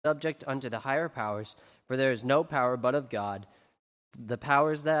subject unto the higher powers, for there is no power but of God. The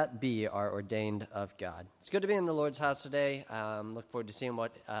powers that be are ordained of God. It's good to be in the Lord's house today. Look forward to seeing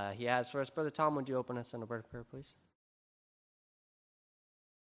what he has for us. Brother Tom, would you open us in a word of prayer, please?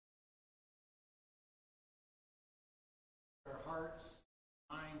 Our hearts,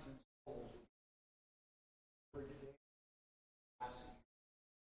 minds, and souls for today.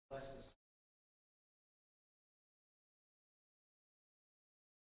 Bless this.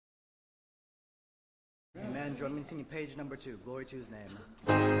 Amen. Join me in singing page number 2. Glory to his name.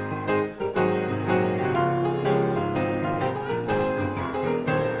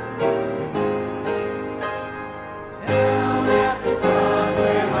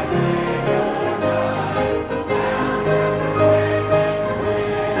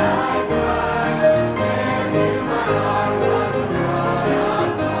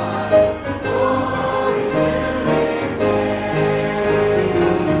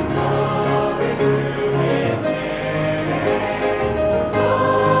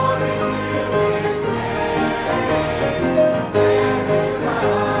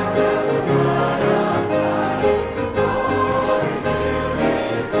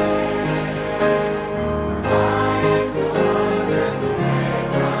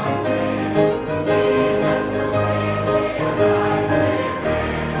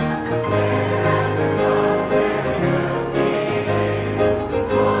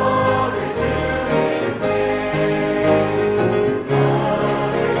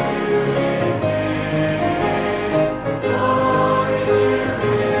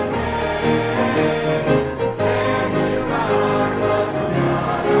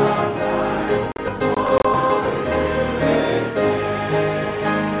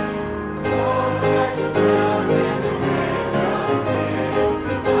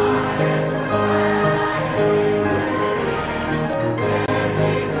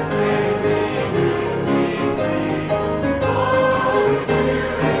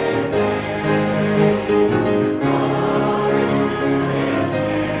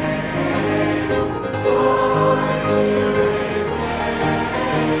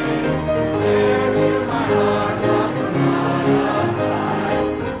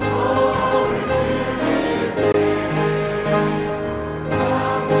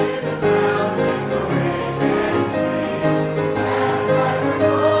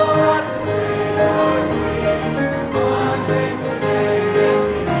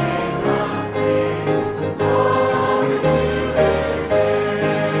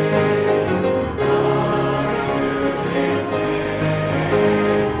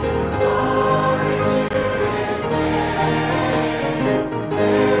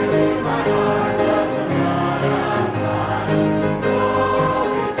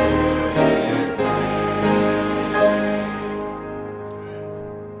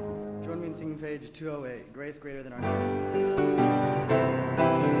 Page 208, Grace Greater Than Our Sin.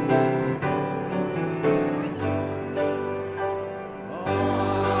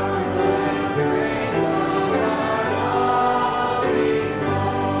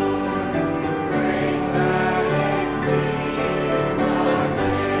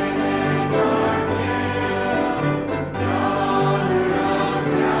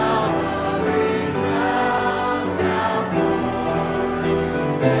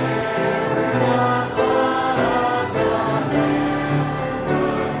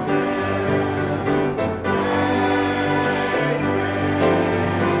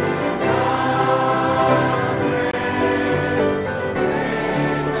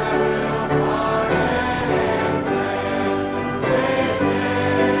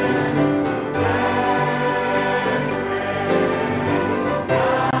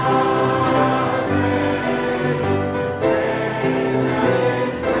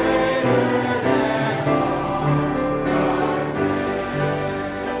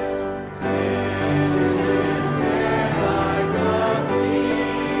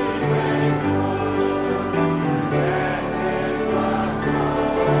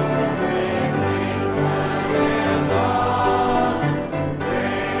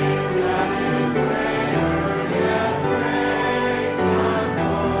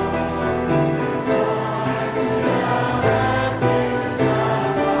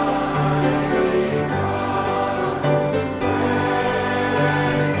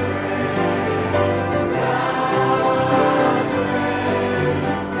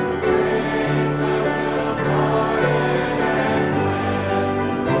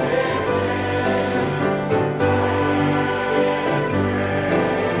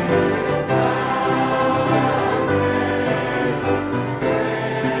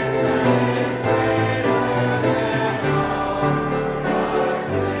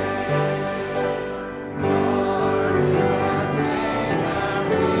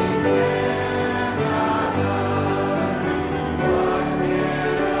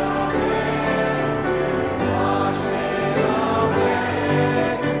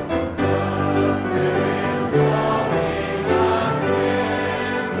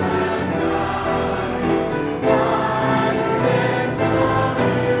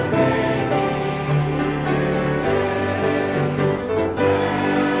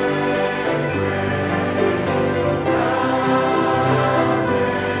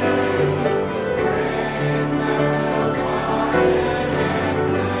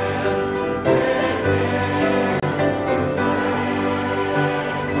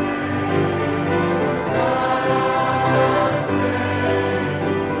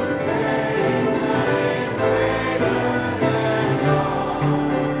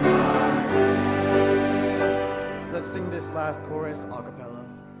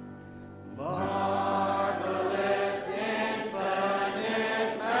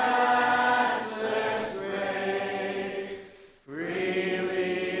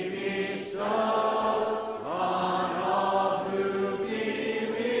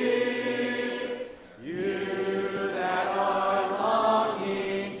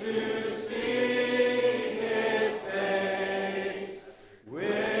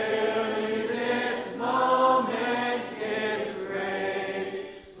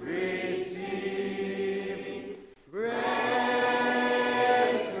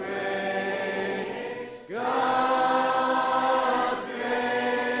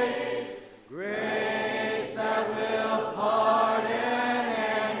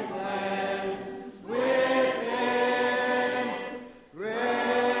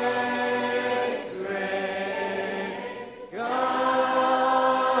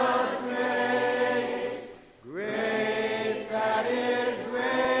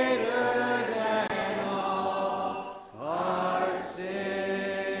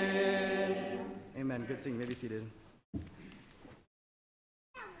 sing. You may be seated.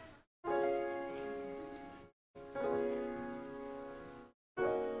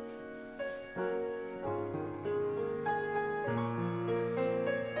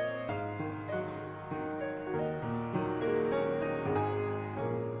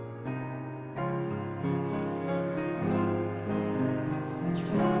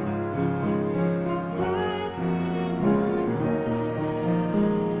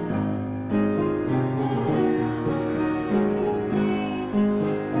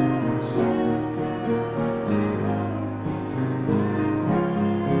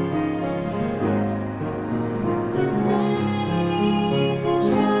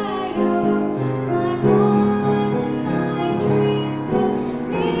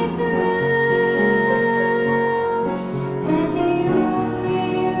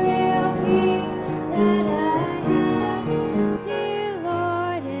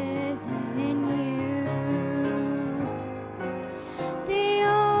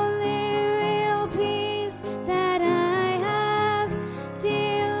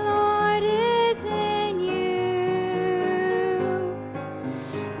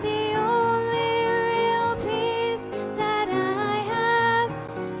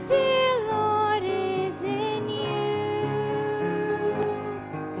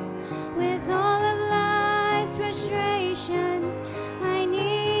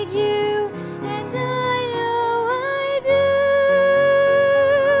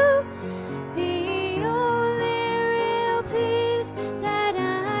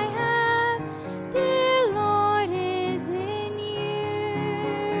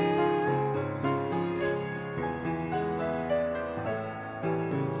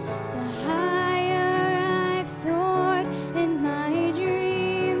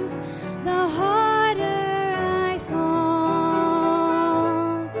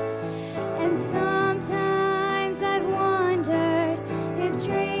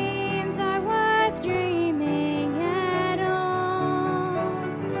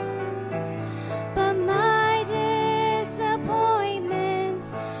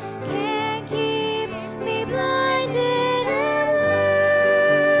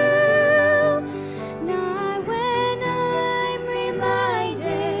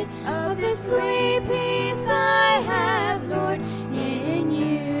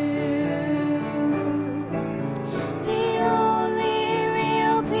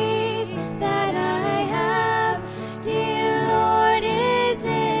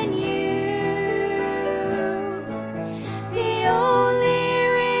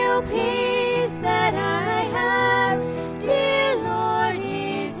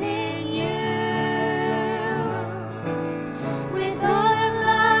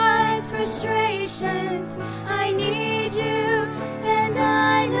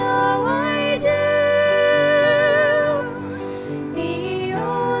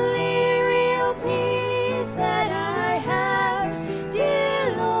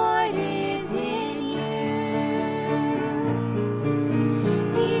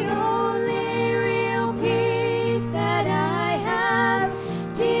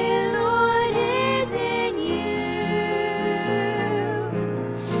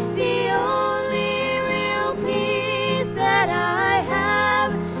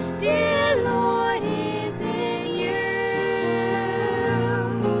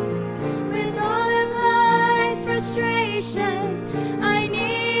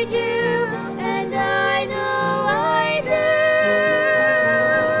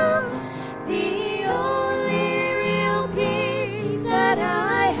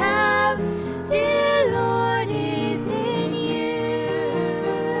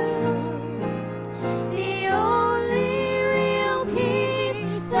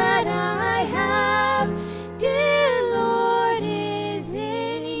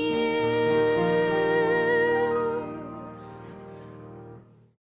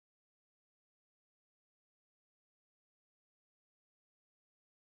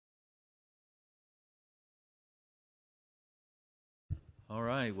 All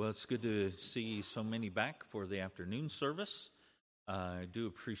right, well, it's good to see so many back for the afternoon service. I do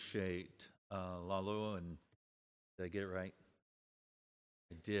appreciate Lalo, and did I get it right?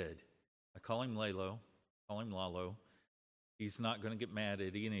 I did. I call him Lalo, call him Lalo. He's not going to get mad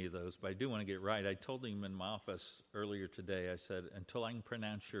at any of those, but I do want to get it right. I told him in my office earlier today, I said, until I can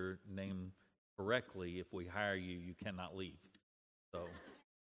pronounce your name correctly, if we hire you, you cannot leave. So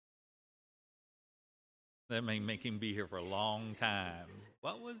that may make him be here for a long time.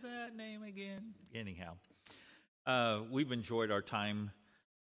 What was that name again? Anyhow, we've enjoyed our time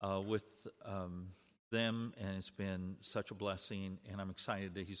with them, and it's been such a blessing, and I'm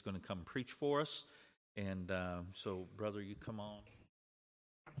excited that he's going to come preach for us. And so, brother, you come on.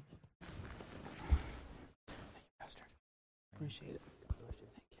 Thank you, Pastor. Appreciate it.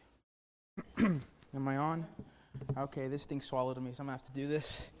 Thank you. Am I on? Okay, this thing swallowed me, so I'm going to have to do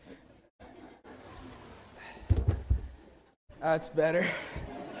this. That's better.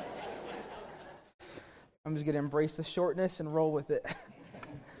 I'm just going to embrace the shortness and roll with it.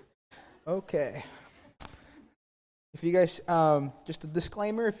 Okay. If you guys, just a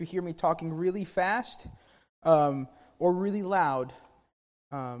disclaimer, if you hear me talking really fast or really loud,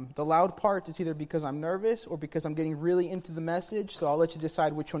 the loud part is either because I'm nervous or because I'm getting really into the message, so I'll let you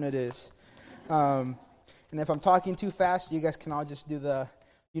decide which one it is. And if I'm talking too fast, you guys can all just do the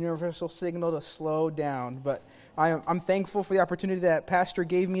universal signal to slow down. But I'm thankful for the opportunity that Pastor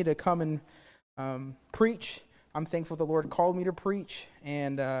gave me to come and preach. I'm thankful the Lord called me to preach,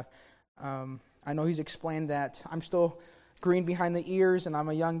 and I know He's explained that I'm still green behind the ears, and I'm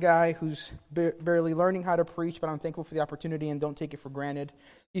a young guy who's barely learning how to preach, but I'm thankful for the opportunity and don't take it for granted.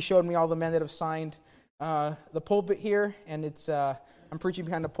 He showed me all the men that have signed the pulpit here, and it's I'm preaching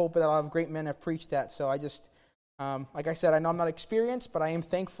behind the pulpit that a lot of great men have preached at. So I just, like I said, I know I'm not experienced, but I am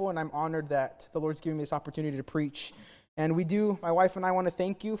thankful and I'm honored that the Lord's giving me this opportunity to preach. And my wife and I want to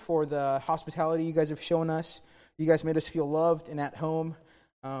thank you for the hospitality you guys have shown us. You guys made us feel loved and at home.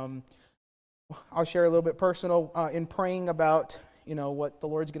 I'll share a little bit personal in praying about, what the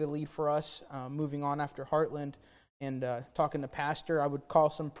Lord's going to lead for us moving on after Heartland, and talking to Pastor. I would call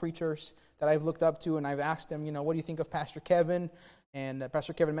some preachers that I've looked up to, and I've asked them, what do you think of Pastor Kevin and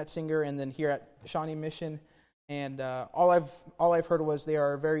Pastor Kevin Metzinger, and then here at Shawnee Mission. And all I've heard was they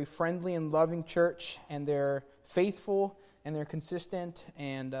are a very friendly and loving church, and they're faithful and they're consistent,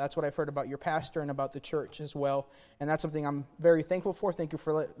 and that's what I've heard about your pastor and about the church as well. And that's something I'm very thankful for. Thank you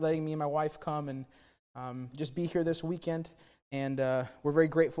for letting me and my wife come and just be here this weekend. And we're very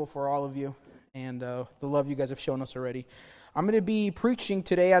grateful for all of you and the love you guys have shown us already. I'm going to be preaching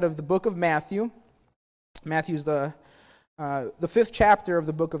today out of the book of Matthew. Matthew's the 5th chapter of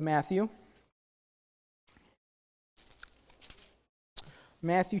the book of Matthew.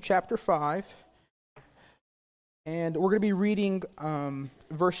 Matthew chapter 5. And we're going to be reading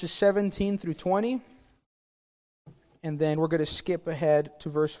verses 17 through 20. And then we're going to skip ahead to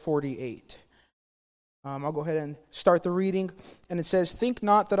verse 48. I'll go ahead and start the reading. And it says, "Think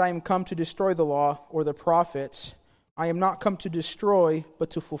not that I am come to destroy the law or the prophets. I am not come to destroy,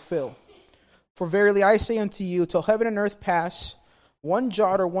 but to fulfill. For verily I say unto you, till heaven and earth pass, one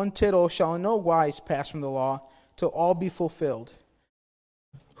jot or one tittle shall in no wise pass from the law, till all be fulfilled.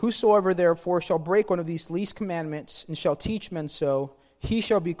 Whosoever therefore shall break one of these least commandments, and shall teach men so, he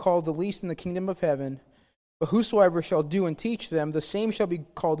shall be called the least in the kingdom of heaven. But whosoever shall do and teach them, the same shall be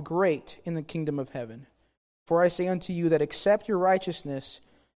called great in the kingdom of heaven. For I say unto you that except your righteousness,"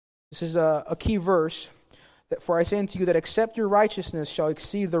 this is a key verse, "for I say unto you that except your righteousness shall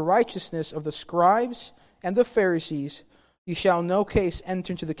exceed the righteousness of the scribes and the Pharisees, ye shall in no case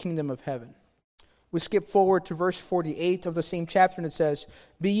enter into the kingdom of heaven." We skip forward to verse 48 of the same chapter, and it says,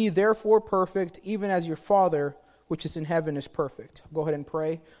 "Be ye therefore perfect, even as your Father which is in heaven is perfect." Go ahead and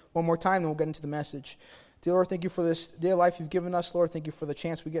pray one more time, then we'll get into the message. Dear Lord, thank you for this day of life you've given us, Lord. Thank you for the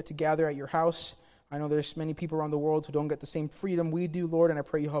chance we get to gather at your house. I know there's many people around the world who don't get the same freedom we do, Lord, and I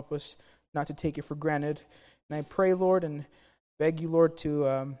pray you help us not to take it for granted. And I pray, Lord, and beg you, Lord,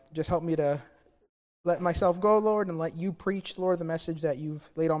 to just help me to let myself go, Lord, and let you preach, Lord, the message that you've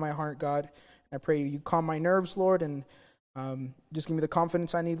laid on my heart, God. I pray you calm my nerves, Lord, and just give me the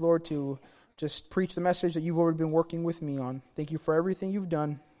confidence I need, Lord, to just preach the message that you've already been working with me on. Thank you for everything you've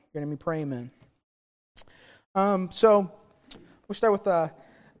done. You're going to pray, amen. So we'll start with,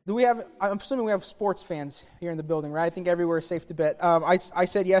 I'm assuming we have sports fans here in the building, right? I think everywhere is safe to bet. I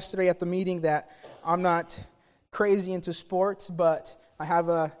said yesterday at the meeting that I'm not crazy into sports, but I have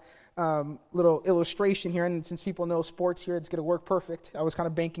a little illustration here, and since people know sports here, it's going to work perfect. I was kind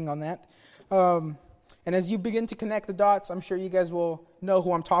of banking on that. And as you begin to connect the dots, I'm sure you guys will know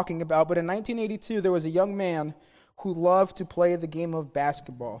who I'm talking about. But in 1982, there was a young man who loved to play the game of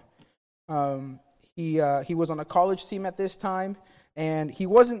basketball. He was on a college team at this time, and he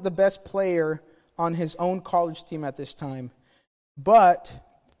wasn't the best player on his own college team at this time. But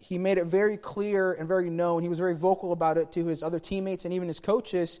he made it very clear and very known, he was very vocal about it to his other teammates and even his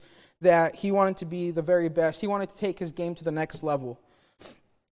coaches, that he wanted to be the very best. He wanted to take his game to the next level.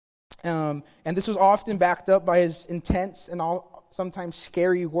 And this was often backed up by his intense and sometimes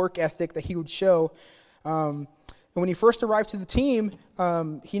scary work ethic that he would show. And when he first arrived to the team,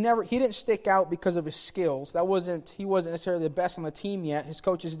 he didn't stick out because of his skills. He wasn't necessarily the best on the team yet. His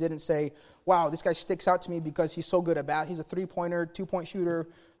coaches didn't say, "Wow, this guy sticks out to me because he's so good at bat. He's a 3-pointer, 2-point shooter."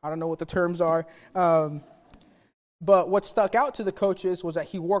 I don't know what the terms are. But what stuck out to the coaches was that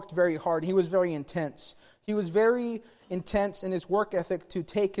he worked very hard. He was very intense. He was very intense in his work ethic to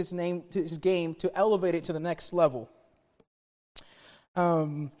take his game to elevate it to the next level.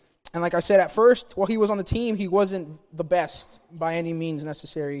 And like I said, at first, while he was on the team, he wasn't the best by any means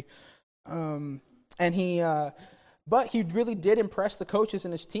necessary. But he really did impress the coaches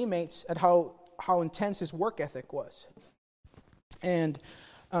and his teammates at how intense his work ethic was. And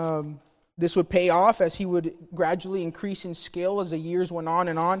this would pay off as he would gradually increase in skill as the years went on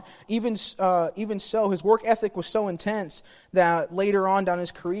and on. Even so, his work ethic was so intense that later on down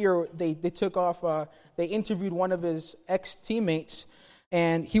his career, they interviewed one of his ex-teammates,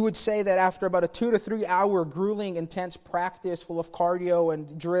 and he would say that after about a 2 to 3 hour grueling, intense practice full of cardio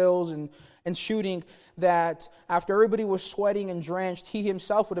and drills and shooting, that after everybody was sweating and drenched, he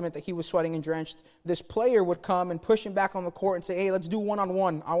himself would admit that he was sweating and drenched. This player would come and push him back on the court and say, "Hey, let's do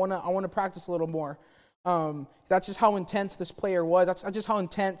one-on-one. I want to practice a little more." That's just how intense this player was. That's just how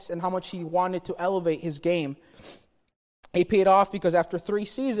intense and how much he wanted to elevate his game. It paid off because after 3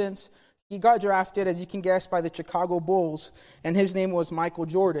 seasons, he got drafted, as you can guess, by the Chicago Bulls, and his name was Michael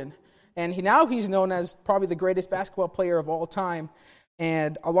Jordan. And now he's known as probably the greatest basketball player of all time.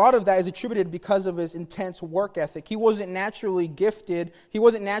 And a lot of that is attributed because of his intense work ethic. He wasn't naturally gifted. He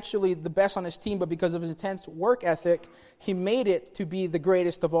wasn't naturally the best on his team, but because of his intense work ethic, he made it to be the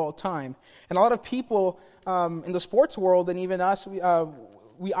greatest of all time. And a lot of people in the sports world, and even us,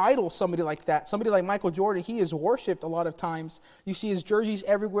 we idol somebody like that. Somebody like Michael Jordan, he is worshipped a lot of times. You see his jerseys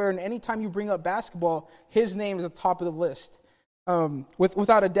everywhere, and anytime you bring up basketball, his name is at the top of the list.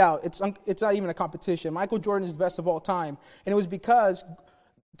 Without a doubt, it's not even a competition. Michael Jordan is the best of all time, and it was because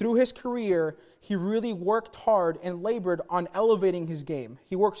through his career, he really worked hard and labored on elevating his game.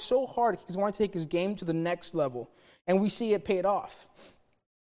 He worked so hard because he wanted to take his game to the next level, and we see it paid off.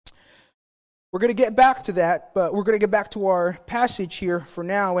 We're going to get back to that, but we're going to get back to our passage here for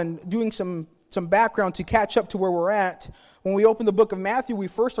now and doing some background to catch up to where we're at. When we open the book of Matthew, we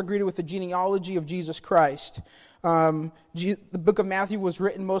first are greeted with the genealogy of Jesus Christ. The book of Matthew was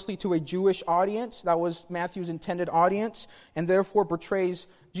written mostly to a Jewish audience. That was Matthew's intended audience, and therefore portrays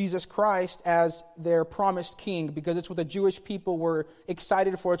Jesus Christ as their promised king, because it's what the Jewish people were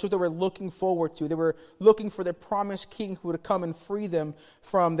excited for. It's what they were looking forward to. They were looking for the promised king who would come and free them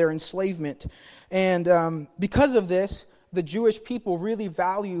from their enslavement. And because of this, the Jewish people really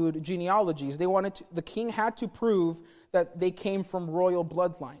valued genealogies. The king had to prove that they came from royal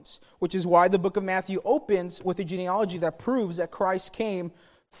bloodlines, which is why the book of Matthew opens with a genealogy that proves that Christ came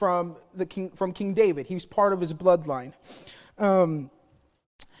from King David. He was part of his bloodline.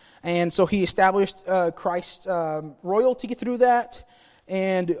 And so he established Christ's royalty through that.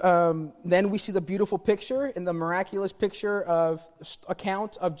 And then we see the beautiful picture and the miraculous picture of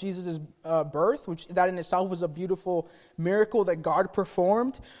account of Jesus' birth, which that in itself was a beautiful miracle that God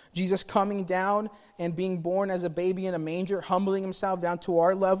performed. Jesus coming down and being born as a baby in a manger, humbling himself down to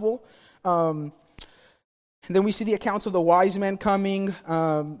our level. And then we see the accounts of the wise men coming,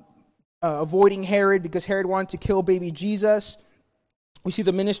 avoiding Herod because Herod wanted to kill baby Jesus. We see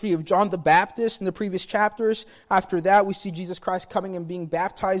the ministry of John the Baptist in the previous chapters. After that, we see Jesus Christ coming and being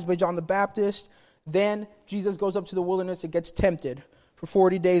baptized by John the Baptist. Then Jesus goes up to the wilderness and gets tempted for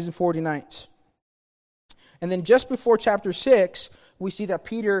 40 days and 40 nights. And then just before chapter 6, we see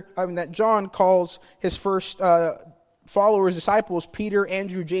that John calls his first followers, disciples, Peter,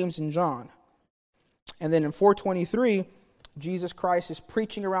 Andrew, James, and John. And then in 423, Jesus Christ is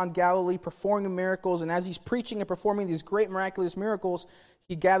preaching around Galilee, performing miracles, and as he's preaching and performing these great miraculous miracles,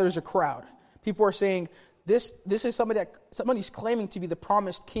 he gathers a crowd. People are saying, this is somebody's claiming to be the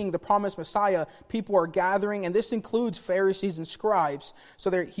promised king, the promised Messiah. People are gathering, and this includes Pharisees and scribes. So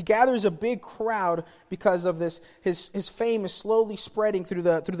he gathers a big crowd because of this. His fame is slowly spreading through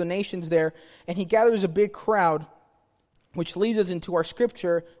the nations there, and he gathers a big crowd, which leads us into our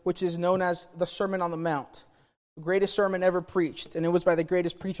scripture, which is known as the Sermon on the Mount. The greatest sermon ever preached, and it was by the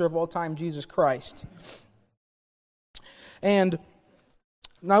greatest preacher of all time, Jesus Christ. And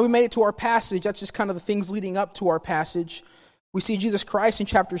now we made it to our passage. That's just kind of the things leading up to our passage. We see Jesus Christ in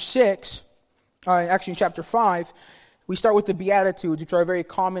chapter 6, in chapter 5. We start with the Beatitudes, which are a very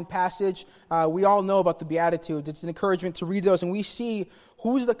common passage. We all know about the Beatitudes. It's an encouragement to read those, and we see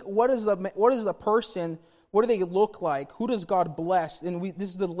what is the person, what do they look like, who does God bless, and this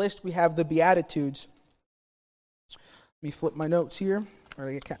is the list we have, the Beatitudes. Let me flip my notes here, or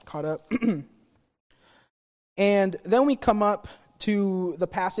I get caught up. And then we come up to the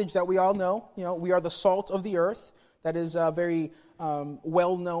passage that we all know. We are the salt of the earth. That is a very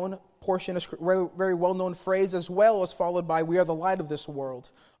well-known portion, very, very well-known phrase, as well as followed by, we are the light of this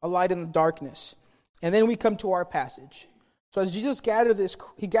world, a light in the darkness. And then we come to our passage. So as Jesus gathered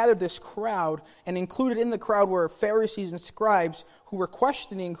this crowd, and included in the crowd were Pharisees and scribes who were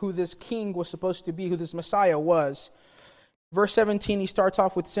questioning who this king was supposed to be, who this Messiah was. Verse 17, he starts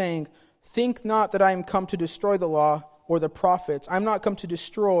off with saying, "Think not that I am come to destroy the law or the prophets. I am not come to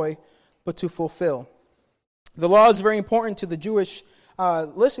destroy, but to fulfill." The law is very important to the Jewish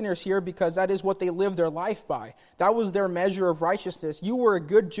listeners here, because that is what they lived their life by. That was their measure of righteousness. You were a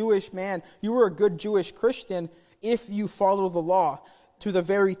good Jewish man, you were a good Jewish Christian if you follow the law to the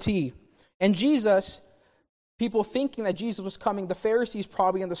very T. And Jesus, people thinking that Jesus was coming, the Pharisees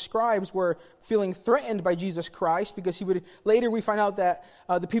probably and the scribes were feeling threatened by Jesus Christ, because later we find out that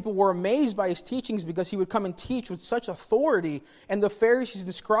the people were amazed by his teachings because he would come and teach with such authority. And the Pharisees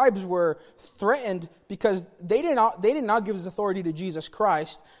and scribes were threatened because they did not give his authority to Jesus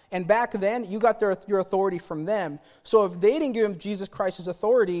Christ. And back then, you got your authority from them. So if they didn't give him Jesus Christ's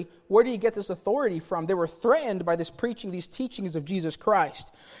authority, where did he get this authority from? They were threatened by this preaching, these teachings of Jesus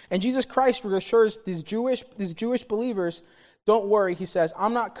Christ. And Jesus Christ reassures these Jewish believers, don't worry, he says,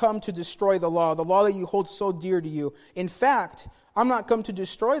 I'm not come to destroy the law that you hold so dear to you. In fact, I'm not come to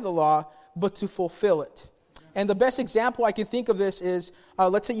destroy the law, but to fulfill it. And the best example I can think of this is,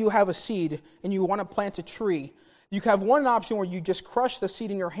 let's say you have a seed and you want to plant a tree. You have one option where you just crush the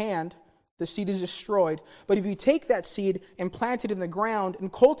seed in your hand, the seed is destroyed. But if you take that seed and plant it in the ground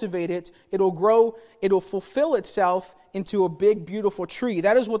and cultivate it, it'll grow, it'll fulfill itself into a big, beautiful tree.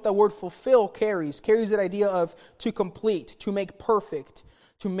 That is what the word fulfill carries that idea of to complete, to make perfect,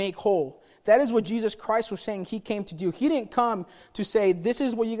 to make whole. That is what Jesus Christ was saying he came to do. He didn't come to say, this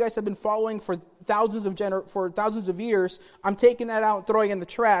is what you guys have been following for thousands of years. I'm taking that out and throwing it in the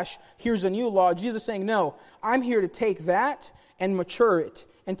trash. Here's a new law. Jesus is saying, no, I'm here to take that and mature it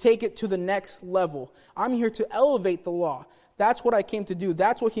and take it to the next level. I'm here to elevate the law. That's what I came to do.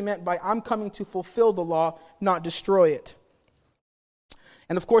 That's what he meant by I'm coming to fulfill the law, not destroy it.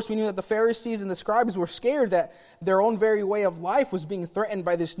 And of course, we knew that the Pharisees and the scribes were scared that their own very way of life was being threatened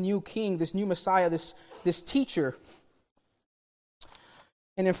by this new king, this new Messiah, this teacher.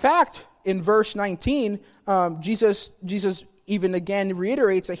 And in fact, in verse 19, Jesus even again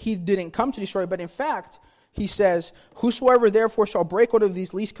reiterates that he didn't come to destroy, but in fact, he says, "Whosoever therefore shall break one of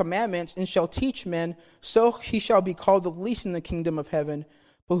these least commandments and shall teach men, so he shall be called the least in the kingdom of heaven.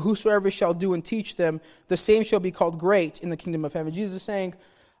 But whosoever shall do and teach them, the same shall be called great in the kingdom of heaven." Jesus is saying,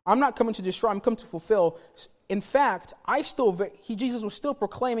 I'm not coming to destroy, I'm coming to fulfill. In fact, Jesus was still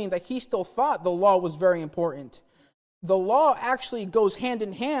proclaiming that he still thought the law was very important. The law actually goes hand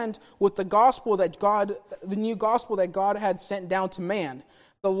in hand with the new gospel that God had sent down to man.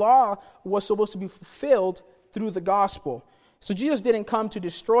 The law was supposed to be fulfilled through the gospel. So Jesus didn't come to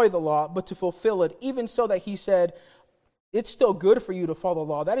destroy the law, but to fulfill it, even so that he said, it's still good for you to follow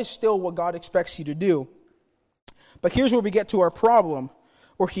the law. That is still what God expects you to do. But here's where we get to our problem,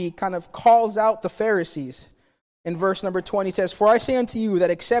 where he kind of calls out the Pharisees. In verse number 20, he says, "For I say unto you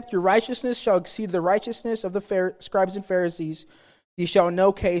that except your righteousness shall exceed the righteousness of the scribes and Pharisees, ye shall in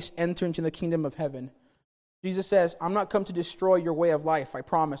no case enter into the kingdom of heaven." Jesus says, I'm not come to destroy your way of life, I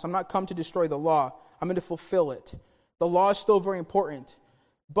promise. I'm not come to destroy the law. I'm going to fulfill it. The law is still very important,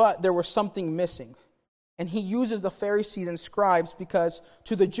 but there was something missing. And he uses the Pharisees and scribes because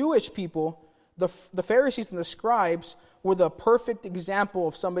to the Jewish people, the Pharisees and the scribes were the perfect example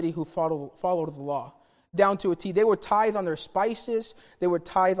of somebody who followed the law down to a T. They would tithe on their spices, they would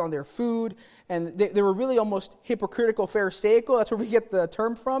tithe on their food, and they were really almost hypocritical, pharisaical, that's where we get the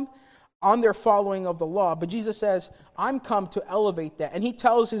term from, on their following of the law. But Jesus says, I'm come to elevate that. And he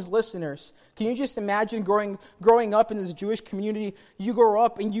tells his listeners, can you just imagine growing up in this Jewish community? You grow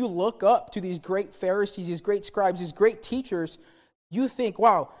up and you look up to these great Pharisees, these great scribes, these great teachers. You think,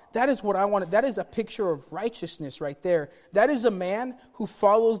 wow, that is what I wanted. That is a picture of righteousness right there. That is a man who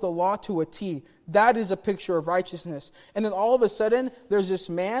follows the law to a T. That is a picture of righteousness. And then all of a sudden, there's this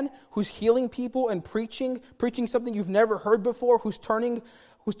man who's healing people and preaching something you've never heard before, who's turning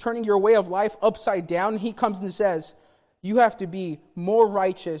your way of life upside down. And he comes and says, you have to be more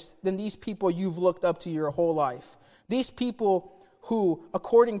righteous than these people you've looked up to your whole life. These people who,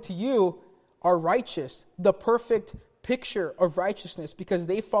 according to you, are righteous, the perfect picture of righteousness because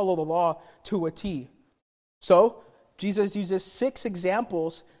they follow the law to a T. So, Jesus uses 6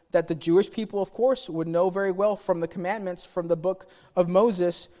 examples that the Jewish people, of course, would know very well from the commandments, from the book of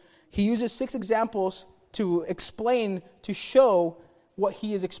Moses. He uses 6 examples to explain, to show what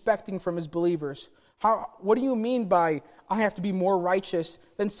he is expecting from his believers. What do you mean by I have to be more righteous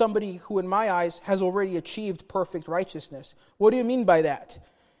than somebody who in my eyes has already achieved perfect righteousness? What do you mean by that?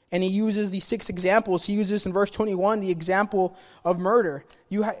 And he uses these 6 examples. He uses in verse 21 the example of murder.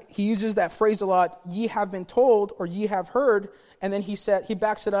 He uses that phrase a lot, ye have been told or ye have heard, and then he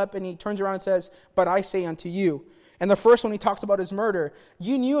backs it up and he turns around and says, but I say unto you. And the first one he talks about is murder.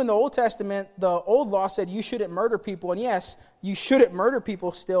 You knew in the Old Testament, the old law said you shouldn't murder people. And yes, you shouldn't murder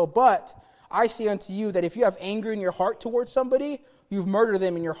people still, but I say unto you that if you have anger in your heart towards somebody, you've murdered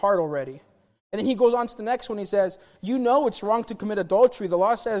them in your heart already. And then he goes on to the next one. He says, you know it's wrong to commit adultery. The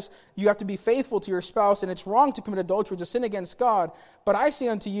law says you have to be faithful to your spouse, and it's wrong to commit adultery. It's a sin against God. But I say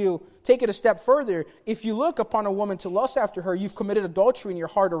unto you, take it a step further. If you look upon a woman to lust after her, you've committed adultery in your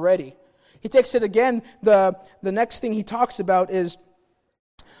heart already. He takes it again. The next thing he talks about is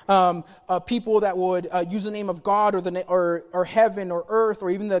people that would use the name of God or heaven or earth or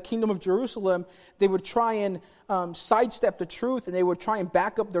even the kingdom of Jerusalem. They would try and sidestep the truth, and they would try and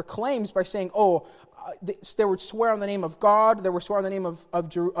back up their claims by saying, they would swear on the name of God, they would swear on the name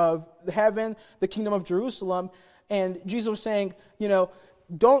of heaven, the kingdom of Jerusalem. And Jesus was saying,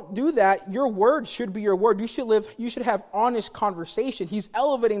 don't do that. Your word should be your word. You should have honest conversation. He's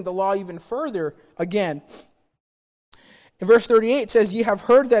elevating the law even further again. In verse 38 it says, ye have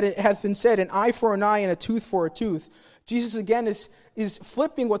heard that it hath been said, an eye for an eye and a tooth for a tooth. Jesus again is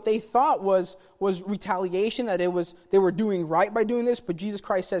flipping what they thought was retaliation, that they were doing right by doing this, but Jesus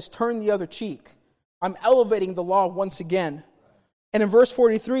Christ says, turn the other cheek. I'm elevating the law once again. And in verse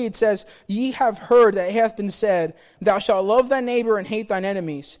 43 it says, ye have heard that it hath been said, thou shalt love thy neighbor and hate thine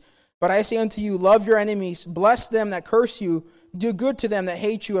enemies. But I say unto you, love your enemies, bless them that curse you, do good to them that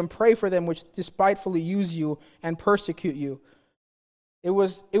hate you, and pray for them which despitefully use you and persecute you. It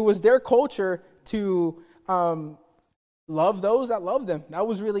was their culture to love those that love them. That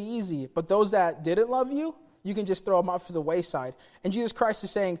was really easy. But those that didn't love you, you can just throw them off to the wayside. And Jesus Christ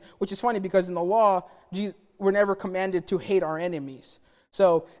is saying, which is funny because in the law, we're never commanded to hate our enemies.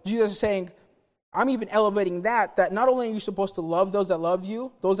 So Jesus is saying, I'm even elevating that not only are you supposed to love those that love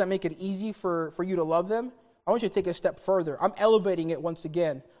you, those that make it easy for you to love them, I want you to take it a step further. I'm elevating it once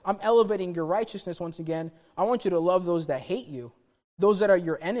again. I'm elevating your righteousness once again. I want you to love those that hate you, those that are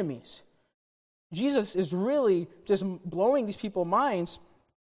your enemies. Jesus is really just blowing these people's minds.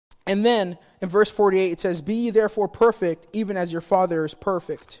 And then in verse 48 it says, be ye therefore perfect, even as your Father is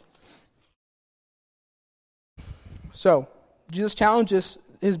perfect. So Jesus challenges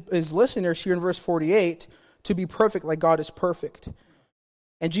his listeners here in verse 48 to be perfect like God is perfect.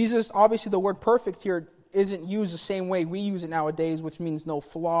 And Jesus, obviously the word perfect here isn't used the same way we use it nowadays, which means no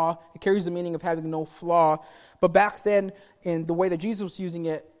flaw. It carries the meaning of having no flaw. But back then, in the way that Jesus was using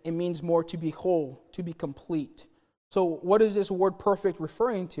it, it means more to be whole, to be complete. So what is this word perfect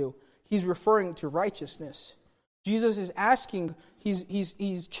referring to? He's referring to righteousness. Jesus is asking,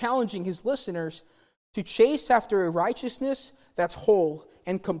 he's challenging his listeners to chase after a righteousness that's whole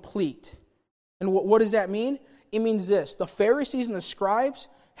and complete. And what does that mean? It means this. The Pharisees and the scribes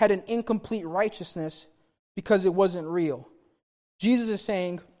had an incomplete righteousness because it wasn't real. Jesus is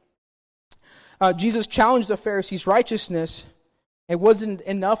saying, Jesus challenged the Pharisees' righteousness. It wasn't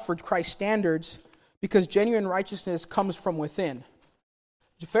enough for Christ's standards because genuine righteousness comes from within.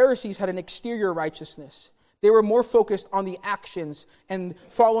 The Pharisees had an exterior righteousness. They were more focused on the actions and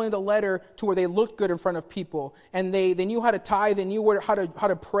following the letter to where they looked good in front of people. And they knew how to tithe, they knew how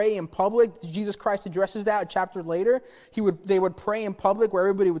to pray in public. Jesus Christ addresses that a chapter later. They would pray in public where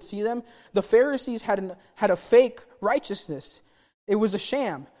everybody would see them. The Pharisees had a fake righteousness. It was a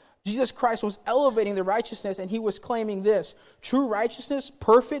sham. Jesus Christ was elevating the righteousness, and he was claiming this. True righteousness,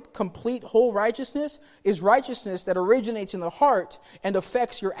 perfect, complete, whole righteousness, is righteousness that originates in the heart and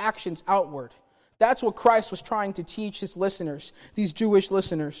affects your actions outward. That's what Christ was trying to teach his listeners, these Jewish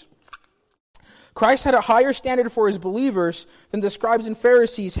listeners. Christ had a higher standard for his believers than the scribes and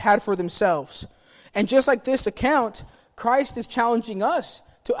Pharisees had for themselves. And just like this account, Christ is challenging us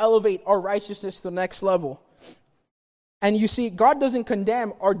to elevate our righteousness to the next level. And you see, God doesn't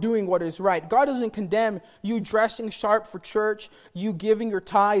condemn our doing what is right. God doesn't condemn you dressing sharp for church, you giving your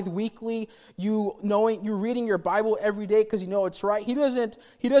tithe weekly, you reading your Bible every day because you know it's right. He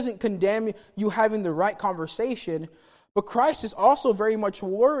doesn't condemn you having the right conversation. But Christ is also very much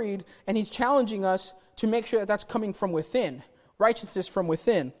worried, and he's challenging us to make sure that that's coming from within. Righteousness from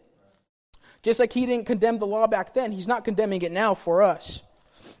within. Just like he didn't condemn the law back then, he's not condemning it now for us.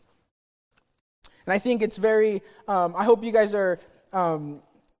 And I think it's very, I hope you guys are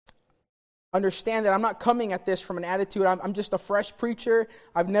understand that I'm not coming at this from an attitude, I'm just a fresh preacher.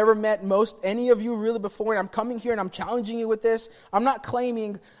 I've never met any of you really before, and I'm coming here and I'm challenging you with this. I'm not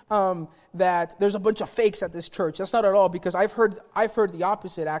claiming that there's a bunch of fakes at this church. That's not at all, because I've heard the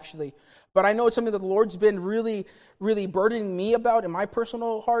opposite, actually. But I know it's something that the Lord's been really, really burdening me about in my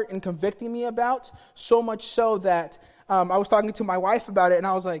personal heart and convicting me about, so much so that I was talking to my wife about it, and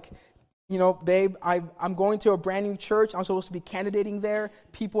I was like, babe, I'm going to a brand new church. I'm supposed to be candidating there.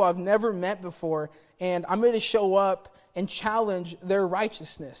 People I've never met before. And I'm going to show up and challenge their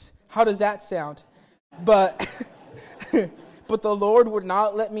righteousness. How does that sound? But but the Lord would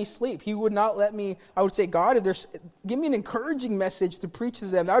not let me sleep. He would not let me. I would say, God, give me an encouraging message to preach to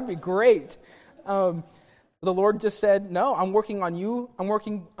them. That would be great. The Lord just said, no, I'm working on you. I'm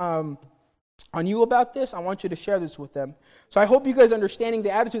working on you about this. I want you to share this with them. So I hope you guys are understanding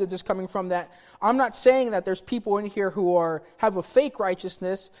the attitude that's just coming from that. I'm not saying that there's people in here who have a fake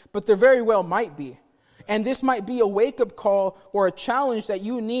righteousness, but there very well might be. And this might be a wake-up call or a challenge that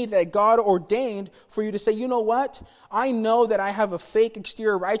you need, that God ordained for you to say, you know what? I know that I have a fake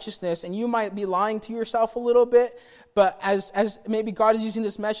exterior righteousness, and you might be lying to yourself a little bit, but as maybe God is using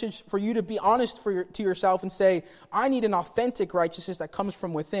this message for you to be honest to yourself and say, I need an authentic righteousness that comes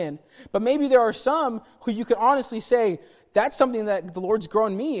from within. But maybe there are some who you can honestly say, that's something that the Lord's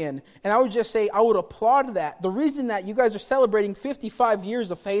grown me in. And I would just say, I would applaud that. The reason that you guys are celebrating 55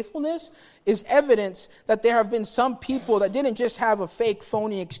 years of faithfulness is evidence that there have been some people that didn't just have a fake,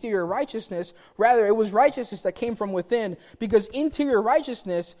 phony exterior righteousness. Rather, it was righteousness that came from within. Because interior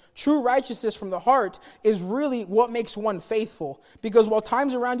righteousness, true righteousness from the heart, is really what makes one faithful. Because while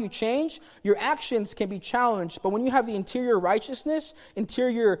times around you change, your actions can be challenged. But when you have the interior righteousness,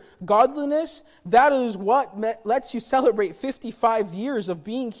 interior godliness, that is what lets you celebrate 55 years of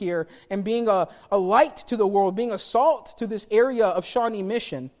being here and being a light to the world, being a salt to this area of Shawnee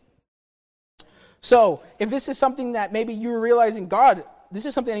Mission. So, if this is something that maybe you're realizing, God, this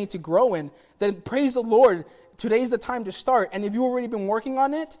is something I need to grow in, then praise the Lord. Today's the time to start. And if you've already been working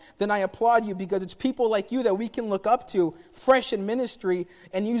on it, then I applaud you, because it's people like you that we can look up to, fresh in ministry,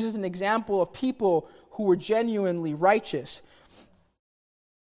 and use as an example of people who were genuinely righteous.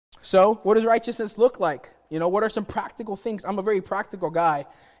 So, what does righteousness look like? What are some practical things? I'm a very practical guy.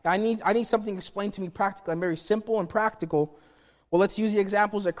 I need something explained to me practically. I'm very simple and practical. Well, let's use the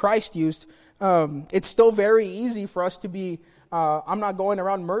examples that Christ used. It's still very easy for us to be, I'm not going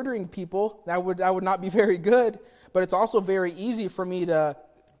around murdering people. That would not be very good. But it's also very easy for me to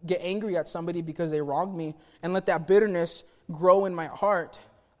get angry at somebody because they wronged me and let that bitterness grow in my heart.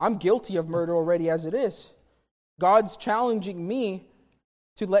 I'm guilty of murder already as it is. God's challenging me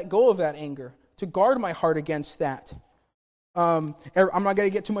to let go of that anger, to guard my heart against that. I'm not going to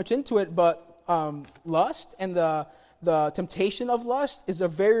get too much into it, but lust and the temptation of lust is a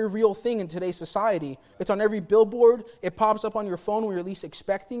very real thing in today's society. It's on every billboard. It pops up on your phone when you're least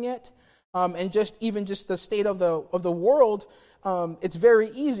expecting it. And just the state of the world, it's very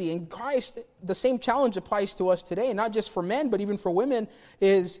easy. And Christ, the same challenge applies to us today, not just for men, but even for women,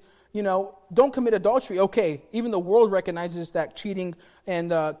 is, don't commit adultery. Okay, even the world recognizes that cheating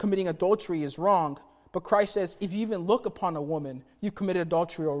and committing adultery is wrong. But Christ says, if you even look upon a woman, you've committed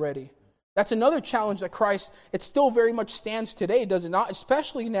adultery already. That's another challenge that Christ, it still very much stands today, does it not?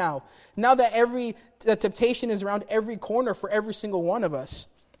 Especially now that the temptation is around every corner for every single one of us.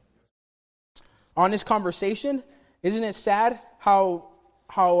 On this conversation, isn't it sad how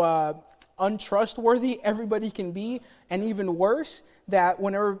untrustworthy everybody can be, and even worse, that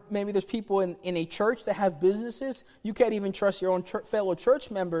whenever maybe there's people in a church that have businesses, you can't even trust your own fellow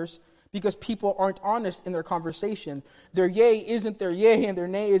church members because people aren't honest in their conversation. Their yea isn't their yea, and their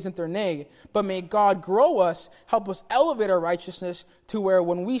nay isn't their nay. But may God grow us, help us elevate our righteousness to where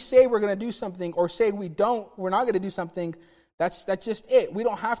when we say we're going to do something or say we're not going to do something, that's just it. We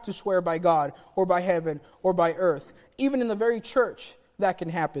don't have to swear by God or by heaven or by earth. Even in the very church, that can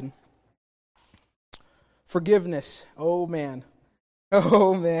happen. Forgiveness. Oh, man.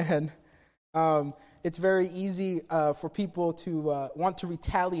 It's very easy for people to want to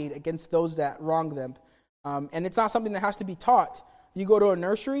retaliate against those that wrong them. And it's not something that has to be taught. You go to a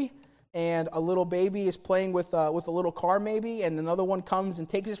nursery, and a little baby is playing with a little car maybe, and another one comes and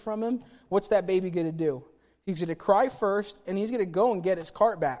takes it from him. What's that baby going to do? He's going to cry first, and he's going to go and get his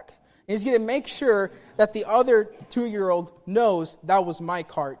cart back. And he's going to make sure that the other 2-year-old knows, that was my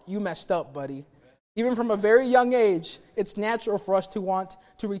cart. You messed up, buddy. Even from a very young age, it's natural for us to want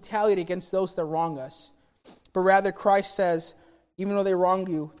to retaliate against those that wrong us. But rather, Christ says, even though they wrong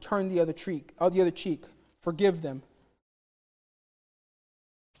you, turn the other cheek. Forgive them.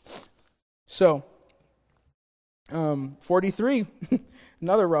 So, 43,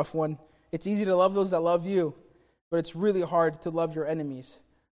 another rough one. It's easy to love those that love you, but it's really hard to love your enemies,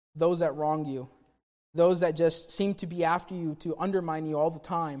 those that wrong you, those that just seem to be after you, to undermine you all the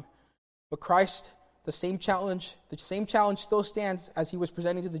time. But Christ, the same challenge still stands as he was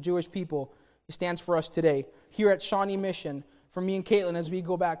presenting to the Jewish people. He stands for us today. Here at Shawnee Mission, for me and Caitlin as we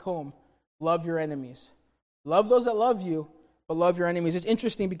go back home, love your enemies. Love those that love you, but love your enemies. It's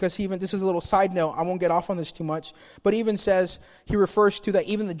interesting because this is a little side note, I won't get off on this too much, but even says, he refers to that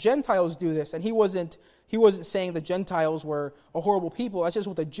even the Gentiles do this, and he wasn't saying the Gentiles were a horrible people. That's just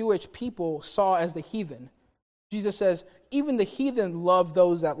what the Jewish people saw as the heathen. Jesus says, even the heathen love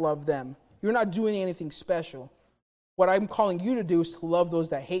those that love them. You're not doing anything special. What I'm calling you to do is to love those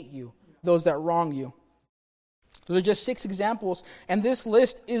that hate you, those that wrong you. Those are just 6 examples, and this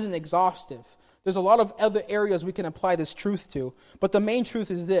list isn't exhaustive. There's a lot of other areas we can apply this truth to, but the main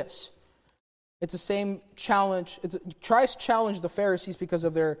truth is this. It's the same challenge. Christ challenged the Pharisees because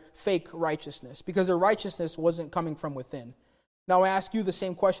of their fake righteousness, because their righteousness wasn't coming from within. Now I ask you the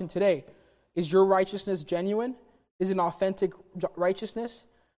same question today. Is your righteousness genuine? Is it an authentic righteousness?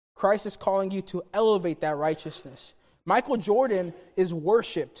 Christ is calling you to elevate that righteousness. Michael Jordan is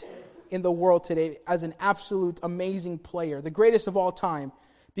worshipped in the world today as an absolute amazing player, the greatest of all time,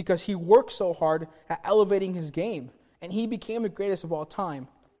 because he worked so hard at elevating his game, and he became the greatest of all time.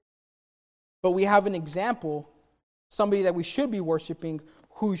 But we have an example, somebody that we should be worshiping,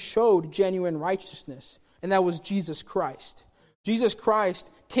 who showed genuine righteousness, and that was Jesus Christ. Jesus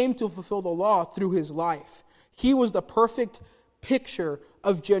Christ came to fulfill the law through his life. He was the perfect picture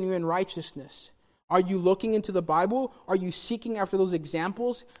of genuine righteousness. Are you looking into the Bible? Are you seeking after those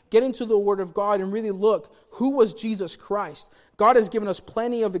examples? Get into the Word of God and really look, who was Jesus Christ? God has given us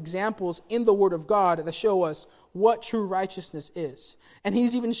plenty of examples in the Word of God that show us what true righteousness is. And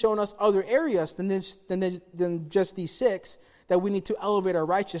he's even shown us other areas than just these 6 that we need to elevate our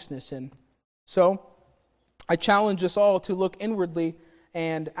righteousness in. So, I challenge us all to look inwardly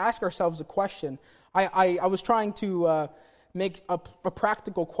and ask ourselves a question. I was trying to make a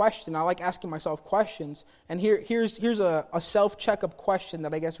practical question. I like asking myself questions. And here's a self-checkup question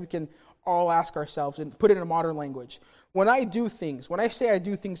that I guess we can all ask ourselves and put it in a modern language. When I say I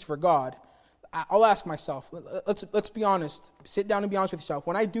do things for God, I'll ask myself, let's be honest. Sit down and be honest with yourself.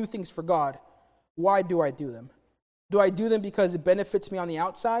 When I do things for God, why do I do them? Do I do them because it benefits me on the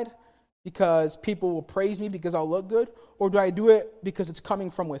outside? Because people will praise me because I'll look good? Or do I do it because it's coming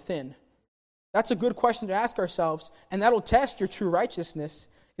from within? That's a good question to ask ourselves, and that'll test your true righteousness.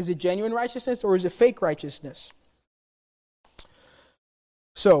 Is it genuine righteousness or is it fake righteousness?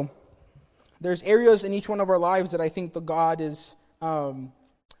 So, there's areas in each one of our lives that I think the God is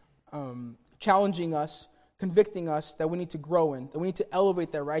challenging us, convicting us, that we need to grow in, that we need to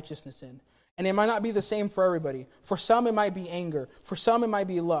elevate that righteousness in. And it might not be the same for everybody. For some, it might be anger. For some, it might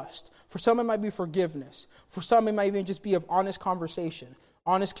be lust. For some, it might be forgiveness. For some, it might even just be of honest conversation,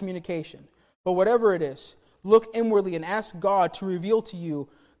 honest communication. But whatever it is, look inwardly and ask God to reveal to you,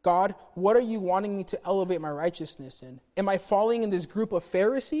 God, what are you wanting me to elevate my righteousness in? Am I falling in this group of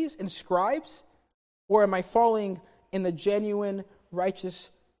Pharisees and scribes? Or am I falling in the genuine, righteous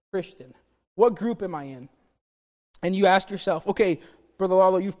Christian? What group am I in? And you ask yourself, okay, Brother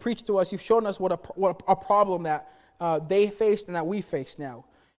Lalo, you've preached to us, you've shown us what a problem that they faced and that we face now.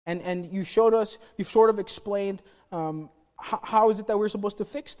 And you showed us, you've sort of explained how is it that we're supposed to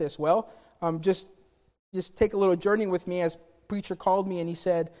fix this? Well, just take a little journey with me. As preacher called me and he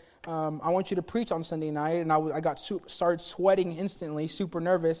said, I want you to preach on Sunday night. And I started sweating instantly, super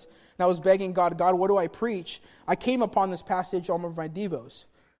nervous. And I was begging God, what do I preach? I came upon this passage on one of my devos.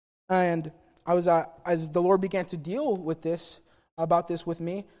 And I was, as the Lord began to deal with this, about this with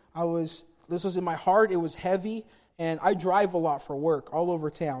me, this was in my heart. It was heavy. And I drive a lot for work all over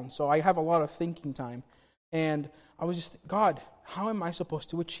town. So I have a lot of thinking time. And I was just, God, how am I supposed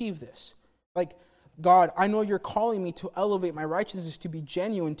to achieve this? Like, God, I know you're calling me to elevate my righteousness, to be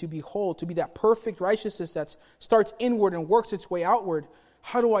genuine, to be whole, to be that perfect righteousness that starts inward and works its way outward.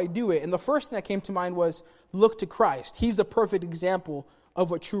 How do I do it? And the first thing that came to mind was, look to Christ. He's the perfect example of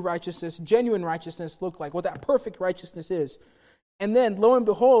what true righteousness, genuine righteousness look like, what that perfect righteousness is. And then, lo and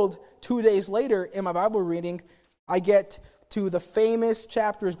behold, 2 days later in my Bible reading, I get to the famous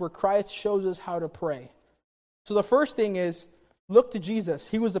chapters where Christ shows us how to pray. So the first thing is, look to Jesus.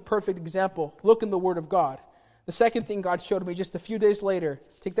 He was the perfect example. Look in the Word of God. The second thing God showed me just a few days later,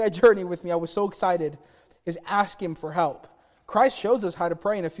 take that journey with me, I was so excited, is ask Him for help. Christ shows us how to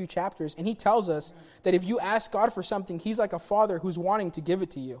pray in a few chapters, and He tells us that if you ask God for something, He's like a father who's wanting to give it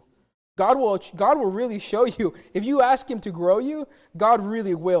to you. God will really show you. If you ask Him to grow you, God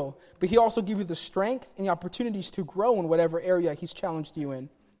really will. But He also gives you the strength and the opportunities to grow in whatever area He's challenged you in.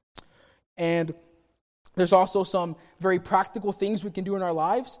 And there's also some very practical things we can do in our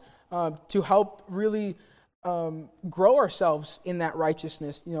lives to help really grow ourselves in that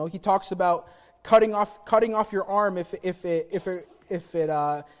righteousness. You know, he talks about cutting off your arm if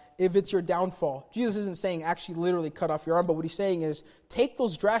it's your downfall. Jesus isn't saying actually literally cut off your arm, but what he's saying is take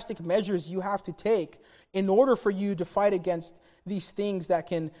those drastic measures you have to take in order for you to fight against these things that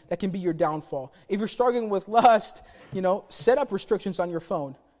can be your downfall. If you're struggling with lust, you know, set up restrictions on your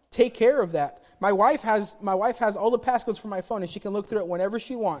phone. Take care of that. My wife has all the passcodes for my phone, and she can look through it whenever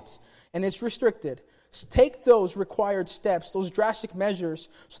she wants, and it's restricted. Take those required steps, those drastic measures,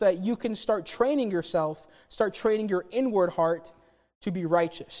 so that you can start training yourself, start training your inward heart to be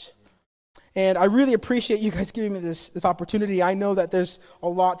righteous. And I really appreciate you guys giving me this opportunity. I know that there's a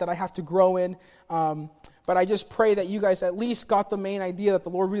lot that I have to grow in, but I just pray that you guys at least got the main idea that the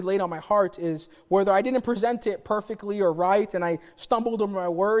Lord really laid on my heart is whether I didn't present it perfectly or right, and I stumbled over my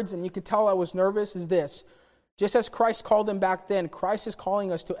words, and you could tell I was nervous, is this. Just as Christ called them back then, Christ is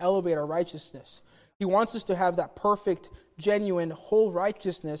calling us to elevate our righteousness. He wants us to have that perfect, genuine, whole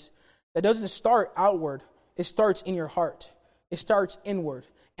righteousness that doesn't start outward. It starts in your heart. It starts inward.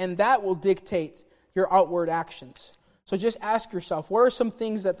 And that will dictate your outward actions. So just ask yourself, what are some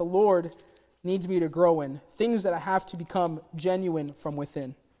things that the Lord needs me to grow in? Things that I have to become genuine from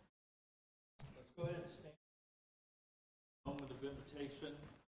within. Let's go ahead and stand. Moment of invitation.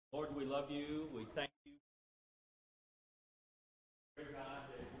 Lord, we love you. We thank you. Dear God,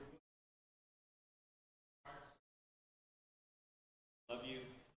 that you're with us. Love you.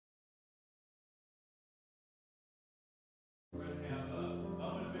 We're going to have a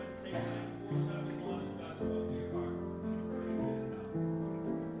moment of invitation. 471, God spoke to your heart.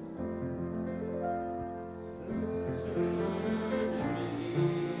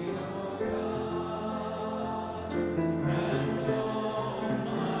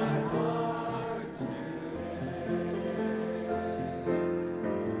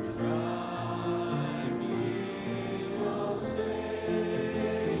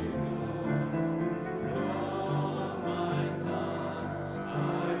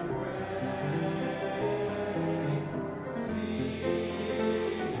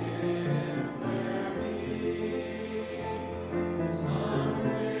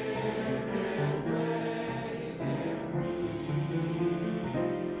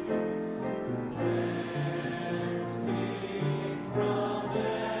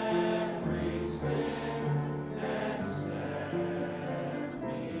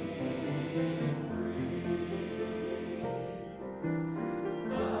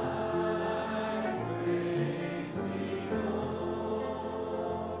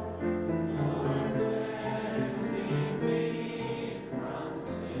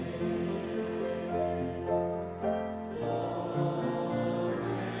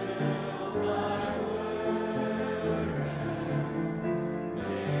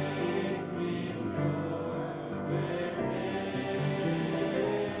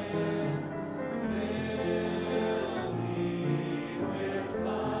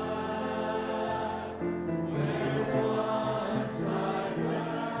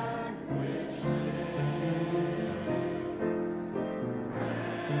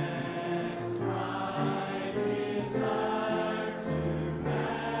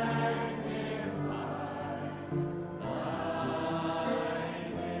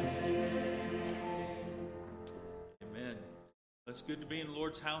 It's good to be in the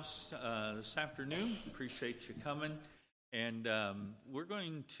Lord's house this afternoon. Appreciate you coming. And we're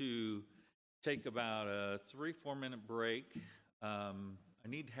going to take about a 3-4 minute break. I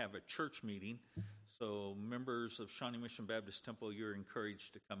need to have a church meeting. So members of Shawnee Mission Baptist Temple, you're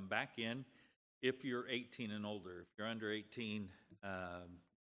encouraged to come back in if you're 18 and older. If you're under 18,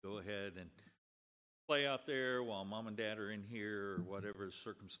 go ahead and play out there while mom and dad are in here or whatever the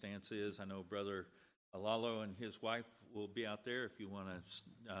circumstance is. I know Brother Lalo and his wife will be out there if you want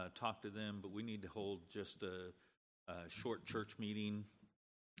to talk to them, but we need to hold just a short church meeting,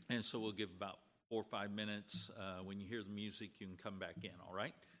 and so we'll give about 4 or 5 minutes. When you hear the music, you can come back in, all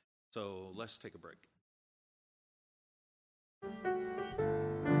right? So let's take a break.